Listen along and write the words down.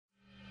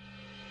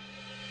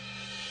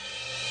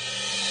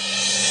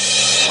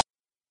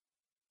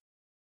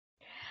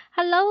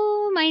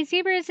Hello, my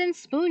zebras and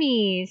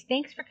spoonies.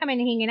 Thanks for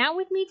coming and hanging out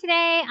with me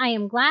today. I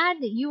am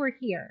glad that you are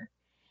here.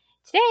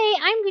 Today,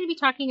 I'm going to be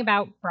talking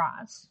about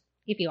bras.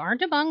 If you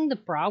aren't among the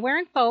bra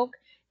wearing folk,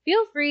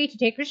 feel free to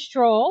take a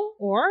stroll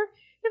or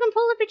you can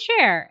pull up a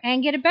chair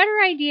and get a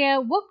better idea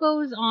what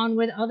goes on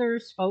with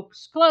others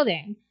folks'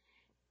 clothing.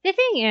 The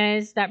thing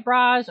is that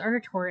bras are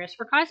notorious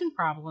for causing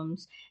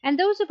problems, and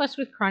those of us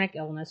with chronic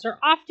illness are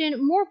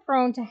often more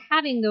prone to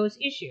having those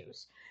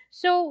issues.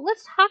 So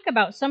let's talk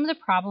about some of the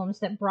problems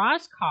that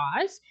bras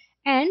cause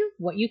and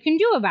what you can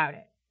do about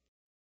it.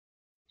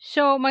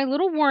 So, my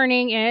little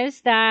warning is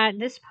that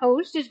this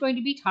post is going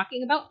to be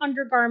talking about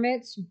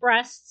undergarments,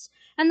 breasts,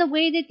 and the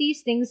way that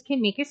these things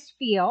can make us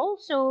feel.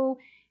 So,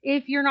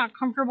 if you're not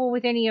comfortable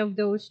with any of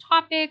those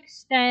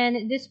topics,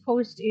 then this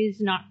post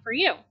is not for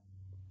you.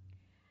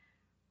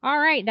 All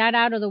right, that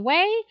out of the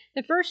way.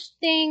 The first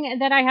thing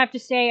that I have to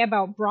say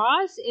about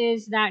bras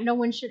is that no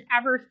one should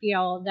ever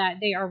feel that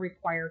they are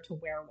required to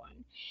wear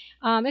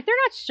one. If they're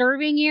not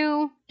serving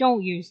you,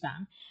 don't use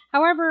them.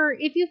 However,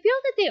 if you feel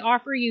that they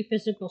offer you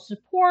physical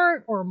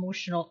support or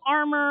emotional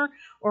armor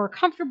or a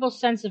comfortable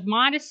sense of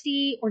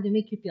modesty or they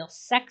make you feel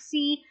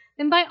sexy,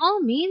 then by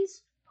all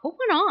means, put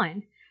one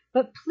on.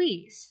 But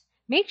please,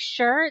 make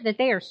sure that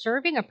they are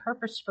serving a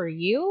purpose for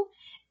you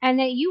and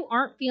that you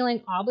aren't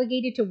feeling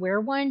obligated to wear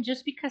one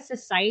just because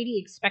society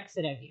expects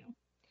it of you.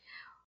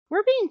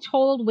 We're being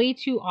told way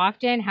too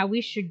often how we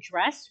should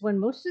dress when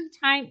most of the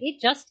time it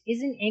just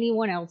isn't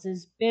anyone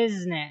else's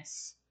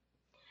business.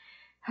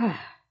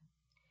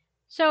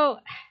 So,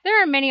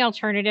 there are many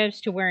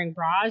alternatives to wearing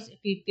bras if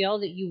you feel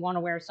that you want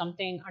to wear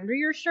something under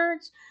your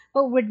shirts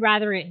but would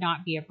rather it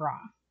not be a bra.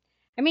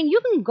 I mean,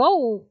 you can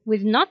go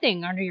with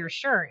nothing under your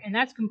shirt, and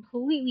that's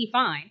completely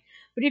fine.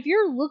 But if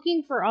you're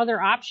looking for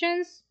other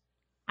options,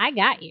 I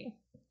got you.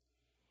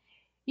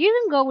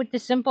 You can go with the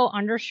simple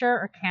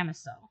undershirt or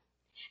camisole.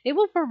 They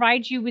will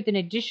provide you with an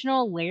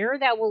additional layer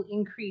that will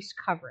increase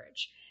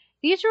coverage.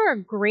 These are a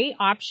great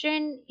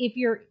option if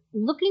you're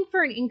looking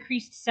for an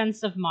increased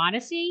sense of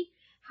modesty.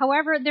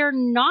 However, they're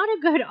not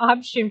a good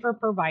option for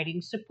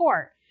providing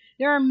support.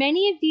 There are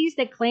many of these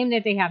that claim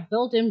that they have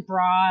built-in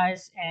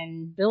bras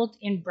and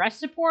built-in breast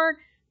support,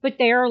 but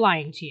they are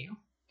lying to you.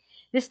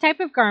 This type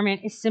of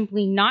garment is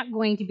simply not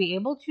going to be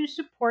able to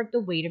support the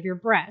weight of your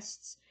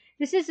breasts.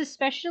 This is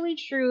especially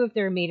true if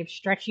they're made of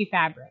stretchy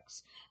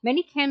fabrics.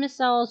 Many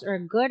camisoles are a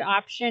good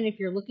option if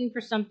you're looking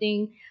for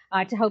something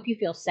to help you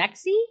feel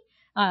sexy.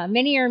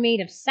 Many are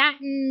made of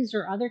satins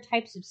or other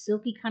types of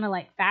silky kind of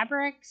like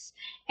fabrics.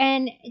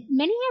 And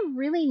many have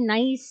really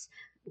nice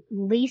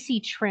lacy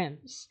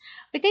trims.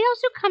 But they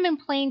also come in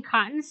plain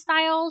cotton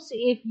styles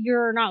if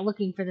you're not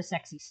looking for the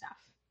sexy stuff.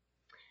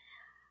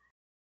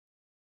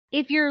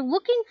 If you're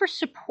looking for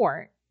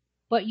support,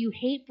 but you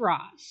hate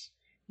bras,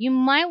 you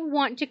might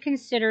want to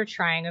consider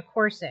trying a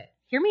corset.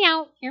 Hear me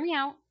out, hear me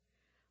out.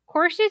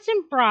 Corsets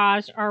and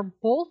bras are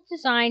both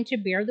designed to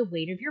bear the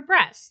weight of your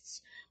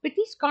breasts, but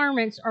these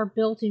garments are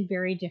built in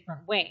very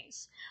different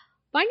ways.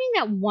 Finding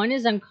that one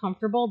is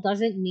uncomfortable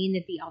doesn't mean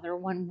that the other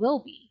one will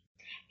be.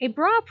 A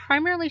bra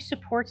primarily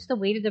supports the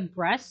weight of the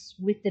breasts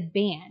with the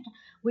band,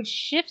 which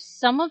shifts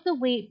some of the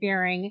weight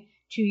bearing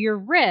to your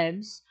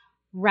ribs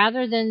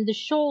rather than the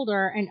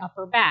shoulder and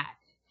upper back.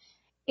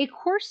 A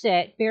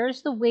corset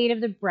bears the weight of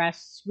the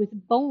breasts with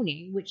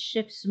boning, which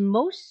shifts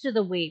most of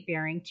the weight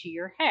bearing to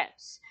your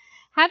hips.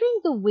 Having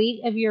the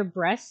weight of your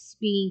breasts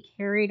being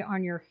carried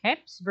on your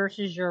hips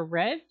versus your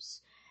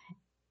ribs,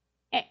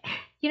 might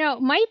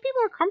be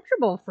more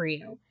comfortable for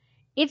you.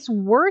 It's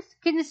worth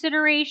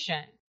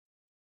consideration.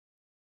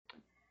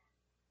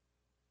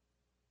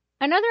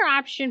 Another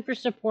option for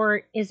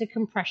support is a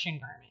compression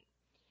garment.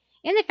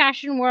 In the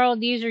fashion world,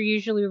 these are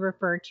usually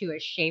referred to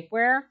as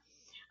shapewear.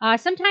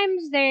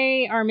 Sometimes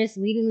they are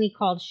misleadingly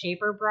called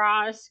shaper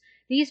bras.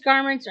 These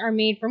garments are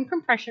made from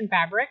compression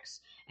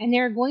fabrics, and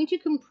they're going to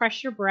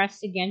compress your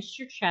breasts against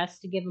your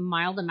chest to give a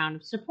mild amount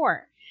of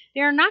support.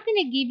 They are not going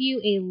to give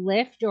you a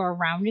lift or a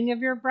rounding of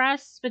your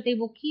breasts, but they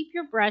will keep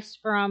your breasts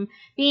from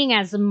being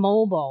as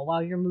mobile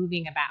while you're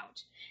moving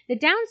about. The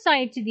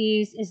downside to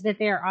these is that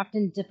they are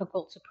often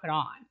difficult to put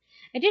on.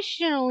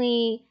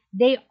 Additionally,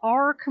 they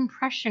are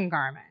compression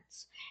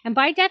garments. And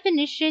by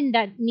definition,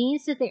 that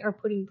means that they are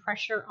putting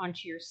pressure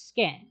onto your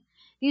skin.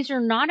 These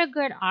are not a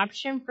good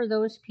option for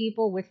those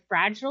people with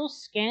fragile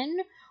skin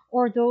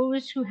or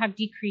those who have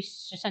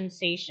decreased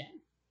sensation.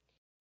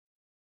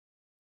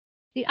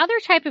 The other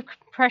type of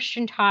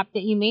compression top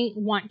that you may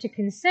want to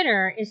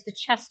consider is the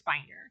chest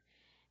binder.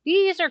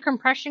 These are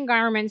compression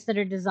garments that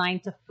are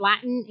designed to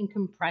flatten and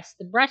compress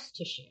the breast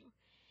tissue.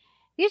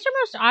 These are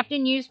most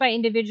often used by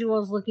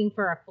individuals looking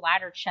for a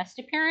flatter chest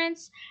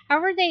appearance.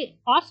 However, they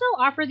also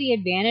offer the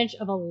advantage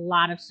of a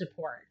lot of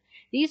support.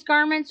 These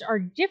garments are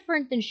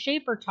different than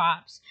shaper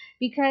tops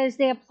because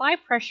they apply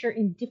pressure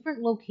in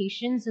different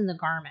locations in the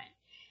garment.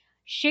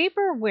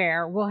 Shaper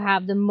wear will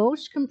have the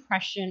most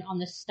compression on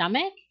the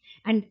stomach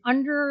and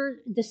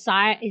under the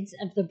sides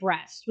of the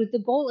breast, with the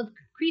goal of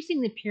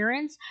increasing the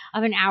appearance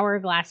of an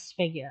hourglass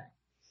figure.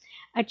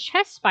 A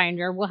chest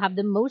binder will have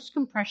the most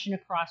compression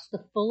across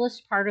the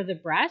fullest part of the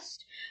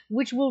breast,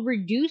 which will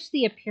reduce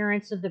the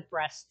appearance of the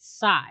breast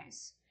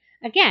size.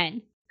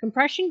 Again,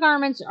 compression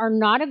garments are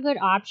not a good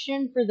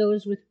option for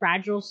those with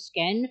fragile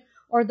skin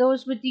or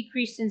those with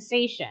decreased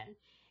sensation.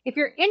 If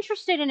you're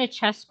interested in a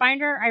chest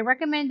binder, I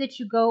recommend that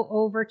you go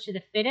over to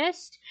the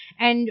Fittest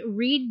and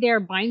read their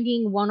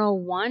Binding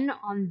 101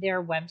 on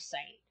their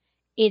website.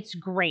 It's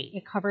great.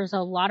 It covers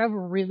a lot of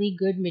really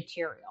good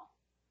material.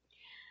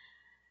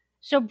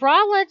 So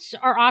bralettes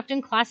are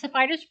often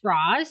classified as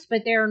bras,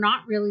 but they are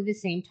not really the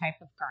same type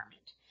of garment.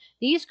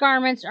 These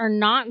garments are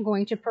not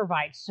going to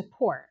provide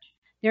support.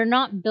 They're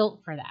not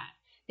built for that.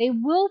 They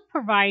will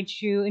provide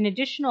you an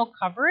additional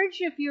coverage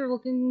if you're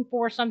looking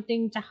for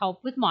something to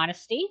help with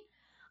modesty.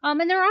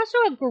 And they're also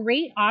a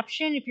great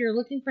option if you're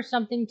looking for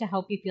something to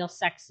help you feel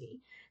sexy.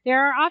 They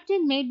are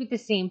often made with the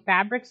same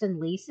fabrics and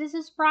laces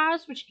as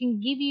bras, which can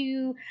give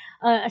you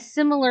a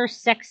similar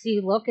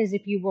sexy look as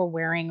if you were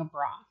wearing a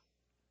bra.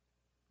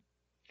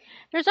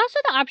 There's also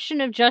the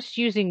option of just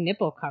using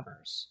nipple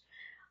covers.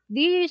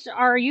 These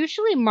are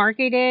usually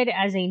marketed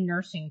as a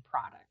nursing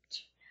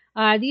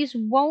product. These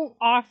won't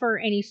offer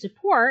any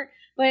support,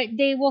 but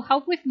they will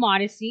help with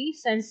modesty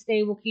since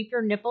they will keep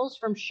your nipples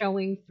from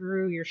showing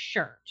through your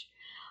shirt.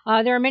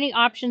 There are many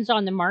options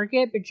on the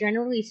market, but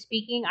generally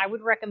speaking, I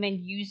would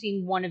recommend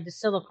using one of the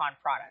silicone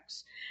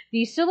products.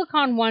 These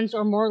silicone ones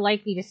are more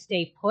likely to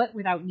stay put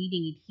without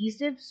needing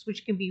adhesives,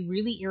 which can be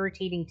really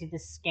irritating to the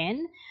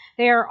skin.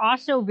 They are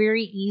also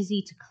very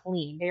easy to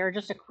clean. They are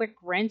just a quick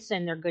rinse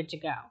and they're good to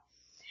go.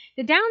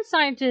 The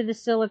downside to the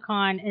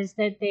silicone is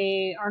that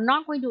they are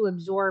not going to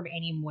absorb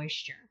any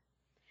moisture.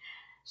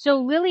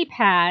 So Lily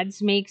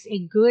Pads makes a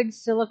good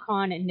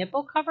silicone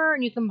nipple cover,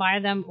 and you can buy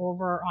them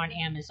over on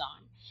Amazon.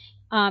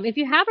 If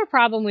you have a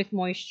problem with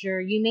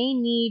moisture, you may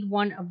need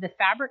one of the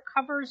fabric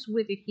covers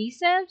with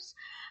adhesives.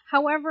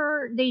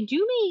 However, they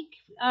do make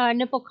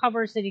nipple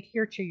covers that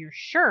adhere to your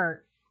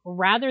shirt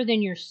rather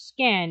than your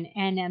skin,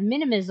 and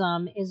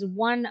Minimism is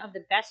one of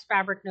the best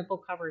fabric nipple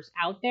covers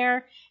out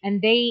there,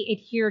 and they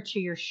adhere to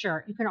your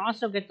shirt. You can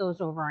also get those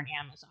over on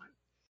Amazon.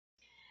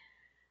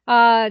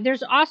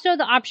 There's also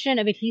the option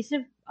of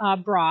adhesive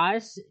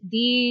bras.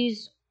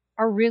 These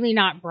are really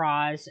not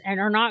bras and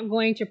are not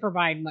going to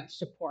provide much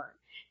support.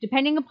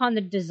 Depending upon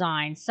the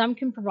design, some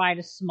can provide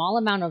a small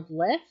amount of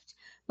lift,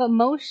 but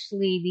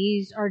mostly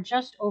these are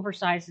just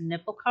oversized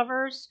nipple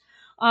covers.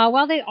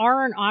 While they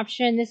are an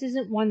option, this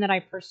isn't one that I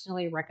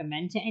personally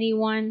recommend to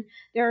anyone.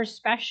 They're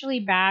especially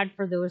bad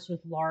for those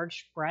with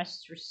large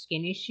breasts or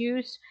skin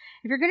issues.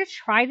 If you're going to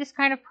try this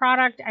kind of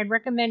product, I'd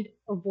recommend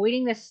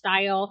avoiding the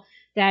style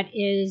that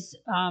is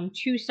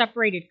two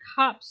separated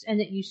cups and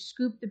that you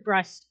scoop the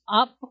breast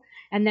up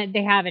and that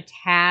they have a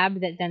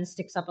tab that then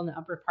sticks up on the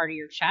upper part of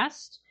your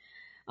chest.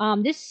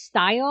 This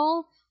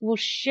style will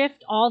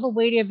shift all the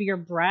weight of your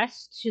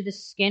breast to the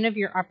skin of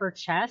your upper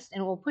chest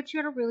and will put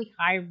you at a really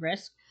high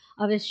risk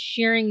of a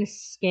shearing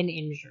skin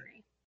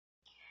injury.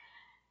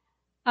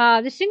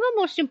 The single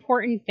most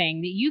important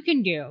thing that you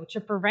can do to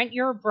prevent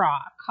your bra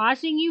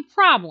causing you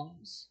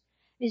problems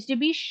is to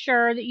be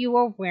sure that you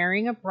are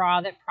wearing a bra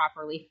that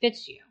properly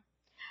fits you.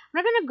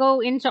 I'm not going to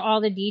go into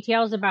all the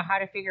details about how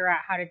to figure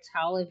out how to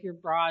tell if your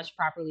bra is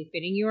properly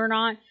fitting you or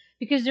not,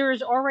 because there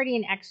is already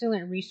an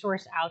excellent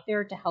resource out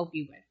there to help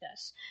you with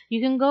this.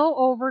 You can go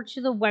over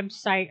to the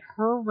website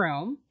Her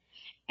Room,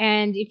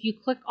 and if you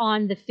click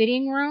on the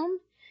fitting room,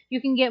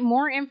 you can get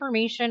more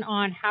information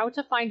on how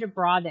to find a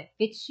bra that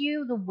fits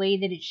you the way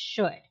that it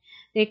should.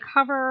 They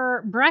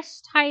cover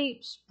breast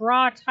types,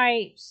 bra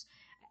types,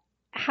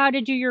 how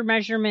to do your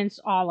measurements,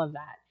 all of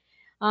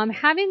that.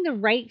 Having the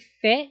right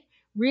fit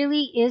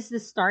really is the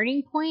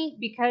starting point,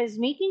 because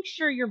making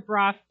sure your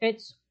bra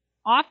fits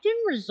often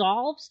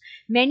resolves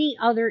many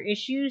other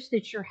issues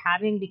that you're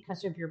having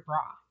because of your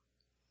bra.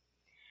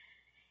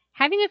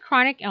 Having a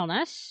chronic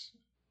illness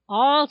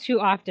all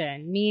too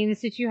often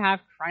means that you have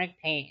chronic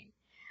pain.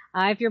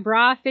 If your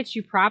bra fits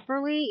you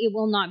properly, it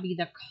will not be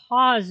the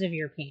cause of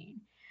your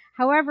pain.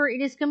 However,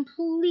 it is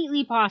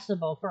completely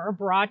possible for a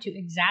bra to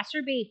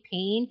exacerbate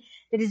pain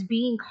that is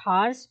being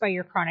caused by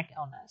your chronic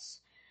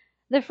illness.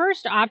 The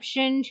first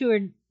option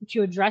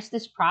to address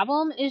this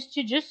problem is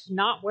to just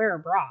not wear a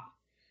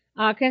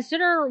bra.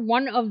 Consider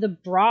one of the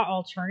bra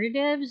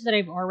alternatives that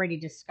I've already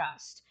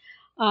discussed.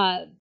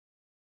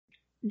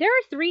 There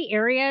are 3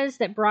 areas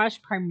that bras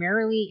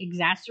primarily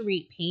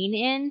exacerbate pain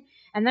in,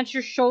 and that's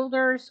your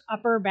shoulders,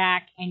 upper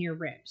back, and your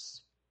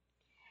ribs.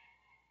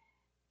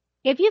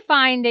 If you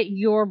find that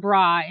your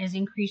bra is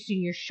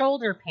increasing your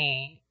shoulder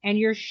pain and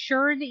you're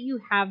sure that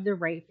you have the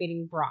right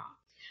fitting bra,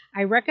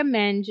 I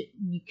recommend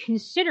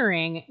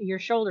considering your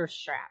shoulder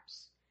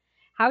straps.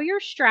 How your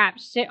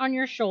straps sit on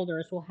your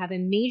shoulders will have a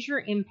major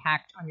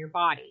impact on your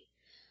body.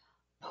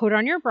 Put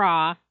on your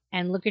bra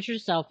and look at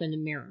yourself in the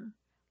mirror.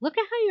 Look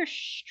at how your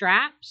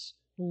straps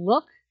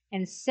look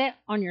and sit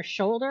on your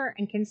shoulder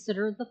and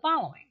consider the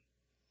following.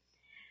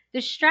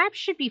 The straps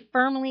should be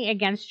firmly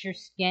against your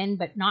skin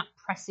but not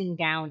pressing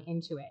down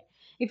into it.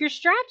 If your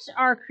straps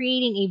are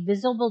creating a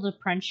visible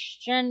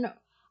depression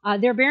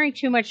they're bearing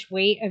too much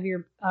weight of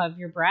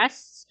your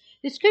breasts.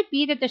 This could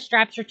be that the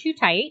straps are too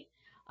tight,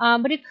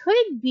 but it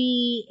could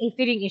be a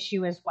fitting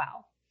issue as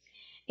well.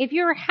 If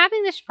you're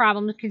having this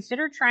problem,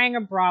 consider trying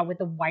a bra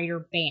with a wider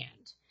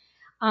band.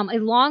 A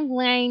long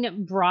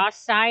line bra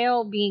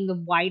style being the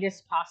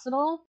widest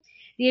possible.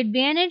 The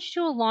advantage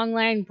to a long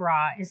line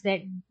bra is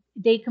that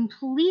they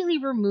completely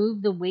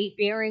remove the weight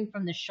bearing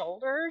from the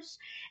shoulders,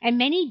 and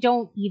many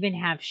don't even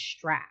have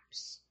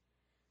straps.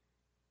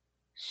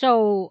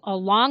 So, a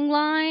long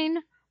line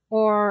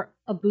or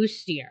a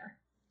bustier.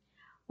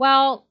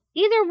 Well,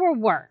 either will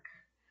work,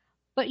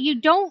 but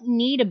you don't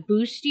need a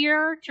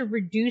bustier to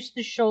reduce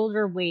the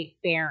shoulder weight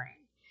bearing.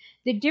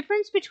 The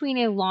difference between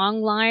a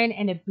long line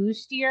and a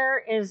bustier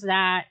is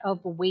that of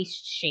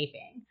waist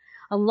shaping.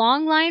 A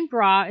long line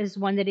bra is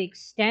one that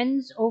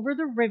extends over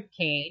the rib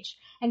cage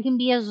and can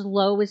be as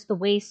low as the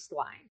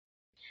waistline.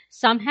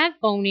 Some have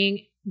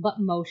boning, but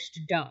most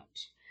don't.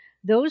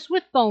 Those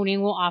with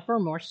boning will offer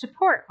more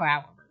support,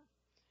 however.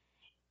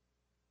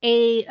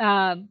 A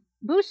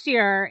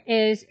bustier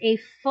is a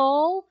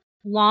full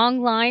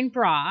long line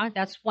bra,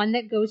 that's one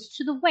that goes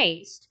to the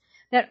waist,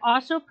 that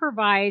also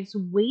provides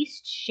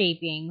waist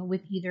shaping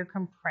with either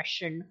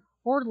compression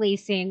or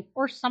lacing,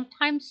 or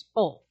sometimes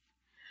both.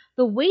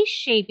 The waist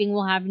shaping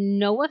will have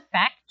no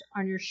effect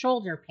on your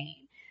shoulder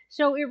pain,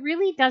 so it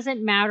really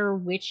doesn't matter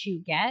which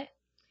you get.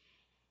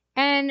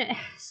 And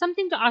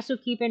something to also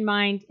keep in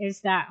mind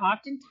is that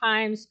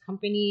oftentimes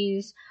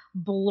companies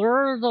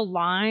blur the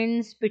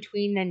lines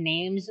between the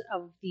names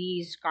of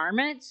these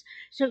garments.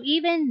 So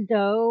even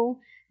though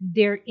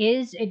there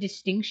is a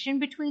distinction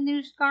between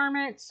these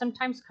garments,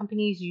 sometimes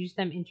companies use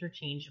them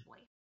interchangeably.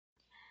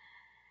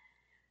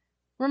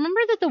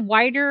 Remember that the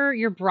wider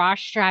your bra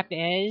strap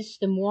is,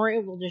 the more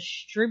it will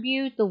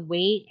distribute the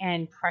weight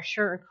and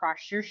pressure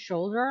across your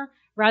shoulder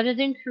rather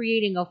than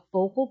creating a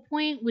focal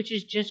point, which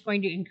is just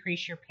going to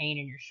increase your pain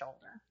in your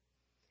shoulder.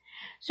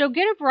 So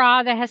get a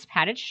bra that has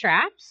padded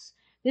straps.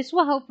 This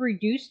will help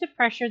reduce the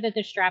pressure that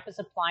the strap is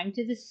applying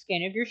to the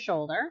skin of your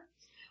shoulder.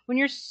 When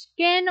your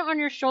skin on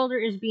your shoulder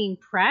is being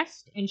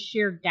pressed and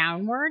sheared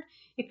downward,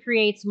 it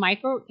creates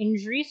micro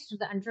injuries to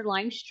the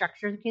underlying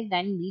structure that can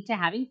then lead to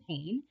having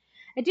pain.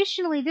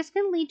 Additionally, this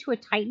can lead to a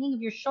tightening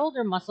of your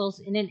shoulder muscles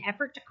in an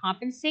effort to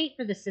compensate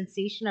for the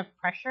sensation of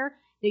pressure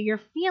that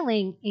you're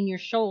feeling in your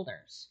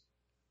shoulders.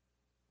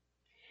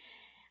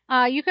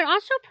 You can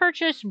also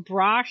purchase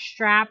bra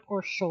strap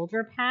or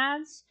shoulder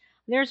pads.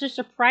 There's a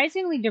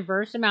surprisingly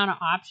diverse amount of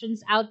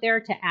options out there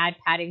to add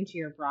padding to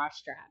your bra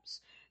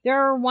straps. There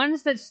are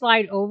ones that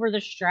slide over the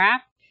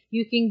strap.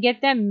 You can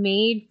get them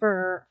made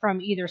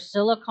from either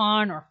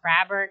silicone or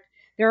fabric.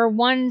 There are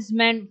ones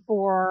meant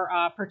for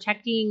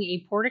protecting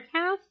a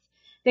portacath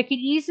that could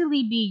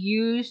easily be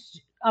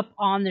used up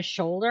on the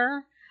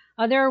shoulder.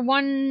 There are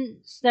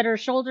ones that are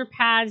shoulder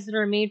pads that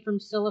are made from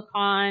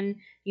silicone.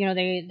 You know,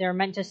 they're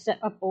meant to sit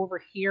up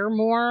over here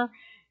more,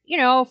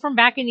 from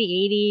back in the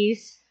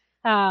 80s.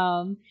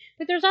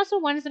 But there's also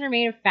ones that are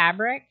made of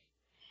fabric.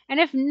 And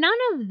if none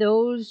of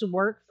those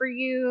work for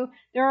you,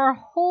 there are a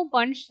whole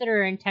bunch that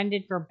are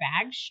intended for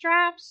bag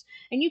straps,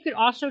 and you could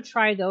also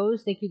try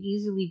those. They could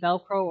easily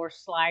Velcro or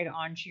slide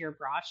onto your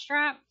bra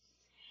strap.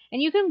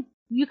 And you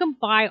can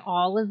buy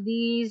all of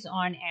these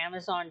on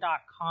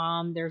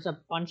Amazon.com. There's a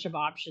bunch of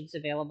options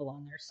available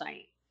on their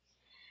site.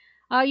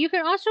 You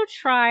can also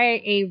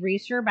try a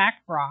racer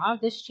back bra.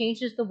 This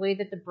changes the way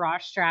that the bra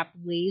strap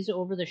lays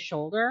over the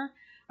shoulder.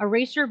 A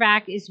racer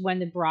back is when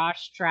the bra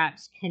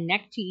straps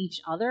connect to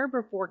each other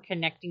before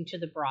connecting to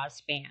the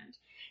bra's band.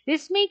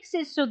 This makes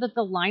it so that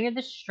the line of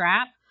the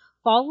strap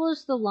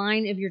follows the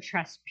line of your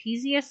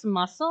trapezius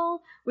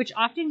muscle, which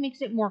often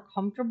makes it more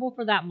comfortable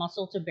for that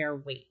muscle to bear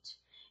weight.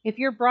 If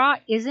your bra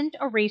isn't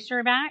a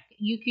racer back,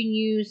 you can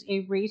use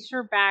a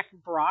racer back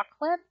bra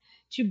clip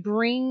to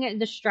bring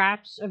the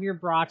straps of your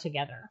bra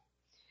together.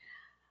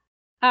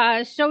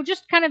 So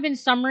just kind of in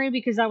summary,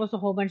 because that was a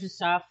whole bunch of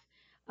stuff,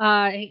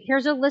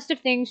 here's a list of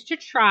things to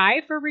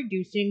try for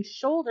reducing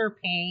shoulder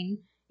pain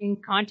in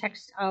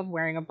context of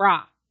wearing a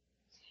bra.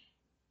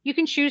 You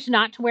can choose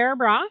not to wear a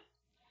bra.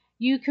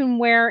 You can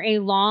wear a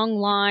long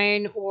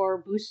line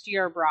or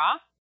bustier bra.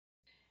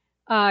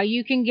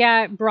 You can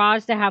get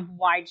bras that have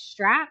wide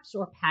straps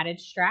or padded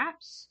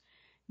straps.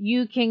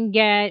 You can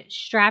get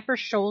strap or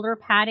shoulder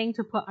padding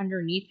to put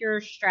underneath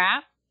your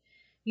strap.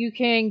 You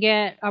can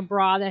get a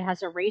bra that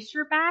has a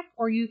racer back,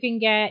 or you can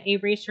get a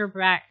racer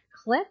back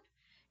clip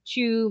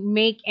to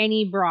make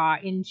any bra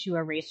into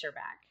a racer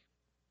back.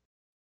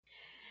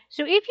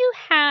 So if you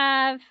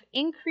have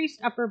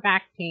increased upper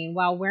back pain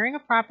while wearing a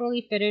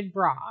properly fitted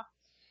bra,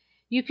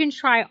 you can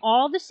try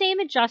all the same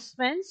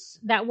adjustments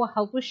that will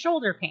help with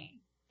shoulder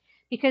pain,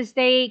 because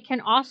they can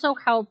also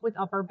help with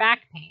upper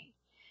back pain.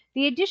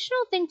 The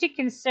additional thing to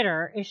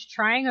consider is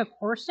trying a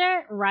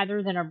corset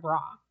rather than a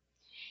bra.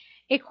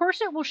 A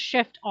corset will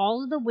shift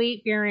all of the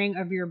weight bearing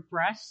of your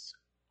breasts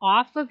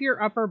off of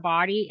your upper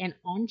body and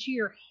onto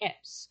your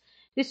hips.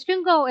 This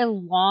can go a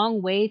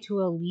long way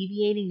to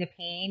alleviating the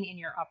pain in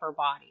your upper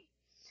body.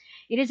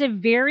 It is a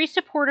very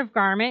supportive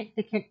garment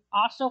that can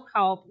also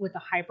help with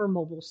a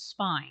hypermobile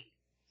spine.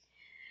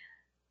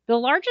 The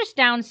largest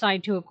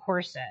downside to a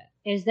corset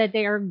is that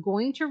they are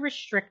going to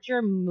restrict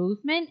your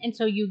movement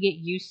until you get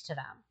used to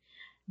them.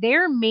 They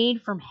are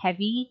made from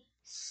heavy,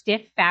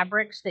 stiff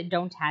fabrics that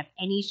don't have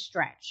any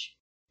stretch.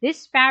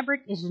 This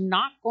fabric is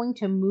not going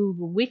to move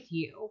with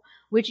you,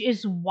 which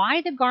is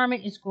why the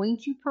garment is going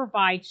to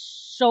provide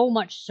so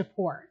much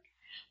support.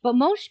 But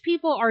most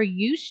people are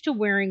used to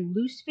wearing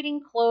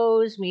loose-fitting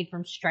clothes made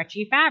from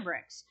stretchy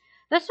fabrics.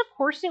 Thus, a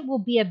corset will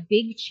be a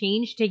big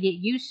change to get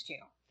used to.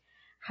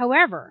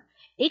 However,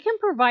 it can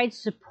provide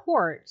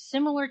support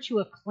similar to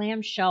a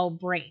clamshell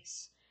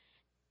brace.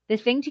 The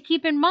thing to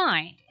keep in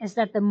mind is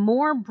that the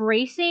more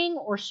bracing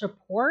or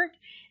support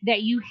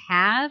that you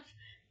have,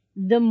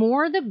 the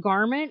more the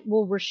garment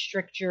will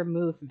restrict your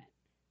movement.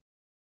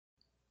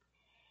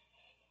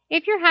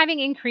 If you're having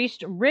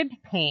increased rib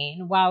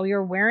pain while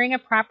you're wearing a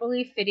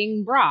properly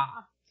fitting bra,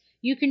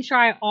 you can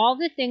try all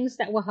the things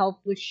that will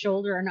help with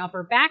shoulder and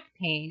upper back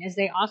pain, as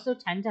they also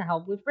tend to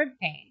help with rib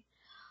pain.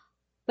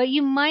 But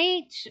you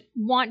might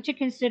want to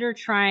consider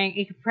trying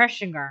a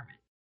compression garment.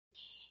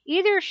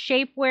 Either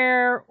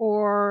shapewear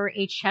or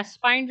a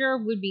chest binder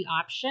would be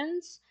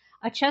options.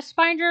 A chest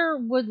binder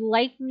would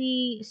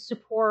likely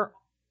support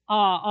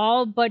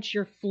all but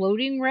your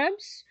floating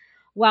ribs,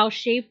 while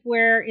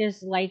shapewear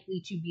is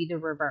likely to be the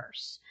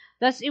reverse.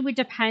 Thus, it would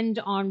depend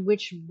on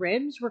which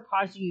ribs were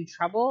causing you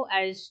trouble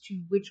as to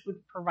which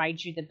would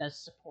provide you the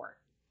best support.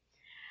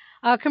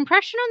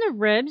 Compression on the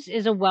ribs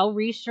is a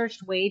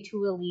well-researched way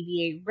to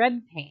alleviate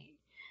rib pain.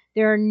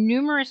 There are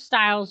numerous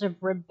styles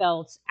of rib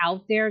belts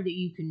out there that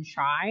you can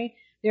try.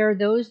 There are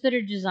those that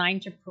are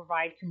designed to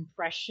provide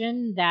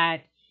compression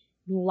that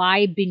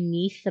lie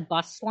beneath the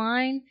bust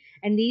line,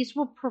 and these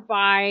will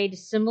provide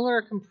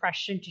similar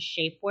compression to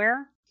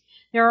shapewear.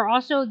 There are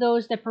also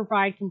those that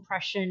provide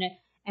compression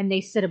and they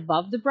sit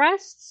above the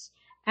breasts.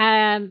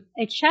 A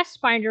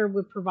chest binder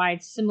would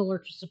provide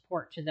similar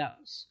support to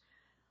those.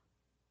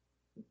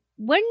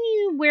 When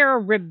you wear a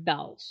rib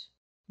belt,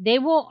 they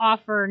will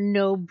offer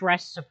no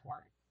breast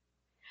support,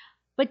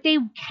 but they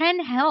can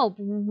help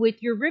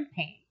with your rib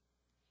pain.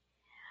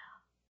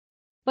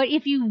 But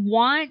if you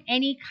want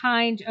any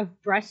kind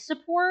of breast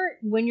support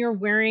when you're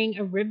wearing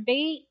a rib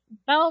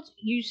belt,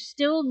 you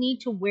still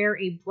need to wear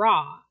a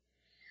bra.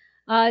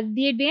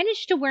 The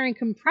advantage to wearing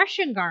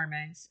compression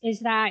garments is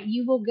that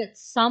you will get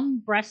some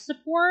breast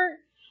support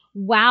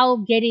while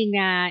getting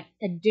that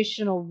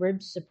additional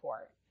rib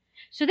support.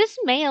 So this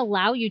may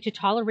allow you to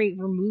tolerate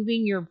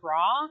removing your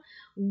bra,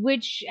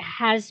 which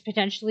has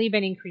potentially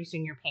been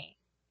increasing your pain.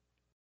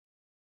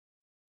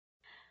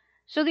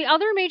 So the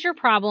other major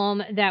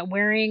problem that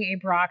wearing a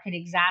bra can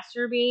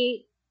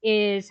exacerbate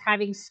is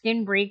having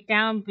skin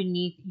breakdown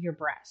beneath your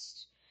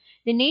breast.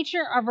 The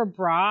nature of a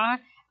bra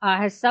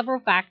has several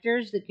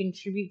factors that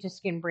contribute to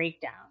skin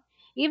breakdown.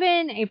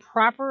 Even a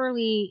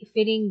properly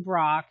fitting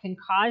bra can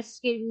cause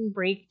skin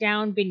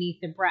breakdown beneath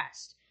the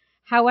breast.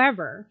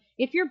 However,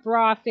 if your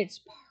bra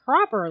fits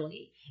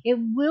properly, it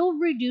will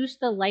reduce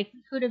the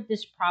likelihood of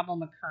this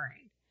problem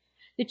occurring.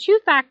 The two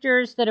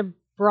factors that a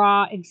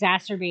bra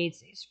exacerbates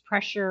is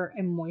pressure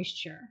and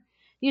moisture.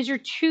 These are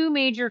two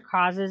major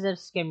causes of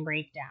skin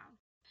breakdown.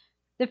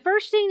 The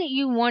first thing that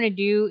you want to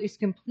do is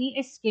complete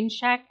a skin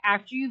check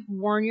after you've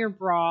worn your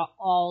bra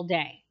all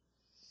day.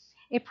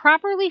 A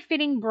properly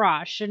fitting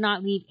bra should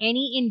not leave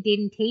any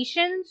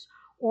indentations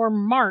or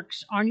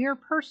marks on your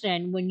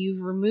person when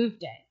you've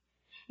removed it.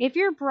 If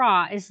your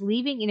bra is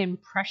leaving an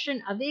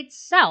impression of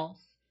itself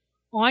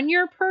on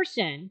your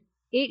person,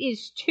 it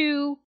is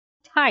too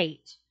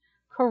tight.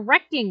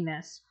 Correcting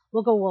this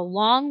will go a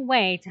long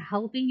way to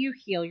helping you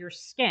heal your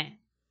skin.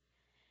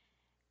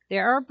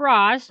 There are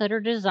bras that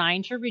are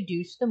designed to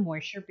reduce the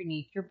moisture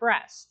beneath your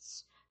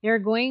breasts. There are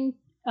going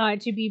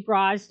to be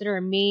bras that are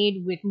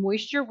made with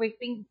moisture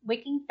wicking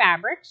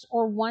fabrics,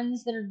 or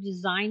ones that are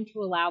designed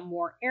to allow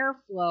more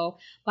airflow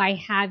by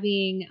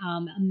having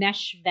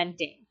mesh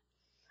venting.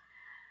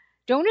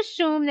 Don't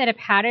assume that a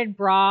padded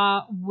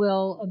bra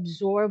will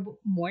absorb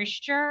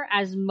moisture,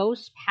 as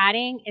most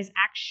padding is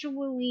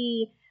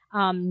actually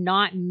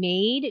not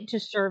made to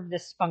serve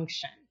this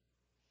function.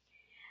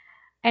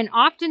 And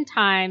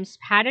oftentimes,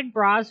 padded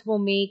bras will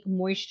make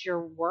moisture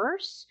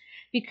worse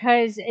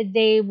because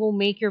they will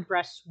make your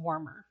breasts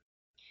warmer.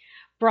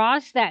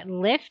 Bras that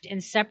lift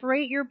and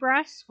separate your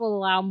breasts will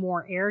allow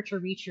more air to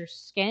reach your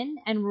skin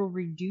and will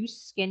reduce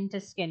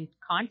skin-to-skin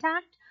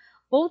contact,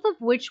 both of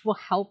which will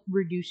help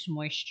reduce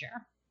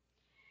moisture.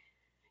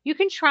 You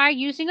can try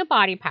using a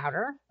body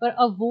powder, but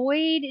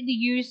avoid the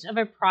use of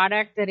a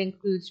product that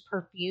includes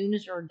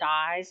perfumes or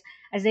dyes,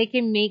 as they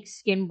can make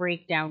skin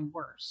breakdown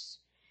worse.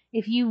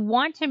 If you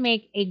want to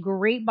make a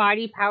great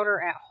body powder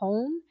at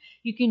home,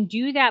 you can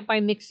do that by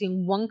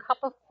mixing 1 cup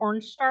of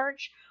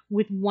cornstarch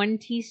with 1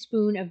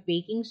 teaspoon of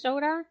baking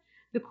soda.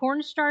 The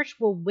cornstarch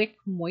will wick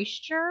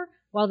moisture,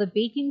 while the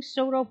baking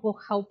soda will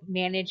help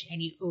manage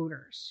any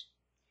odors.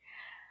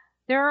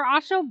 There are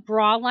also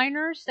bra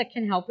liners that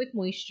can help with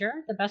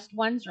moisture. The best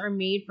ones are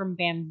made from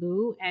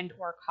bamboo and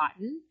or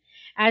cotton,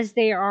 as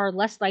they are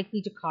less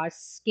likely to cause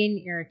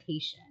skin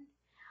irritation.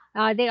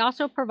 They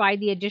also provide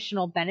the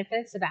additional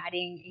benefits of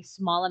adding a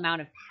small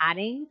amount of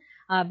padding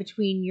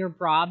between your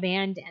bra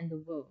band and the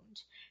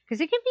wound.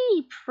 Because it can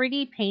be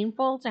pretty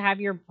painful to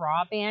have your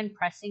bra band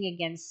pressing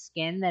against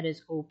skin that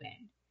is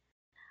open.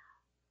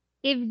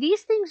 If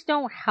these things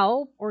don't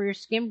help or your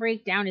skin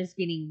breakdown is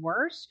getting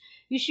worse,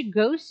 you should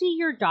go see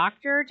your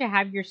doctor to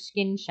have your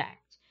skin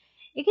checked.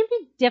 It can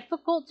be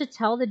difficult to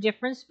tell the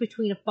difference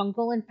between a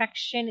fungal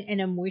infection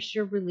and a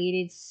moisture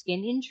related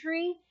skin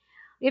injury.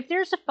 If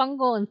there's a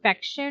fungal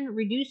infection,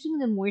 reducing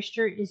the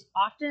moisture is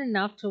often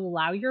enough to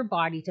allow your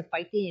body to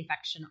fight the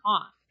infection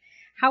off.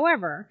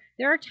 However,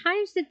 there are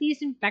times that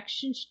these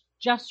infections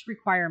just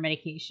require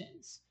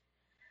medications.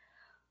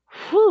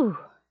 Whew.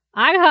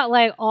 I got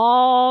like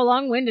all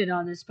long winded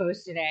on this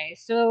post today.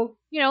 So,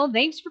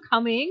 thanks for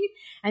coming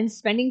and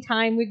spending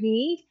time with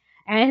me.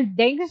 And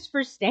thanks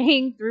for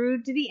staying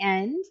through to the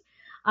end.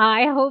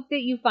 I hope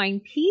that you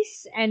find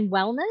peace and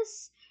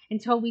wellness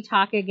until we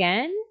talk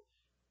again.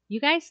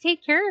 You guys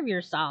take care of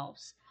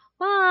yourselves.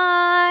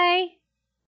 Bye.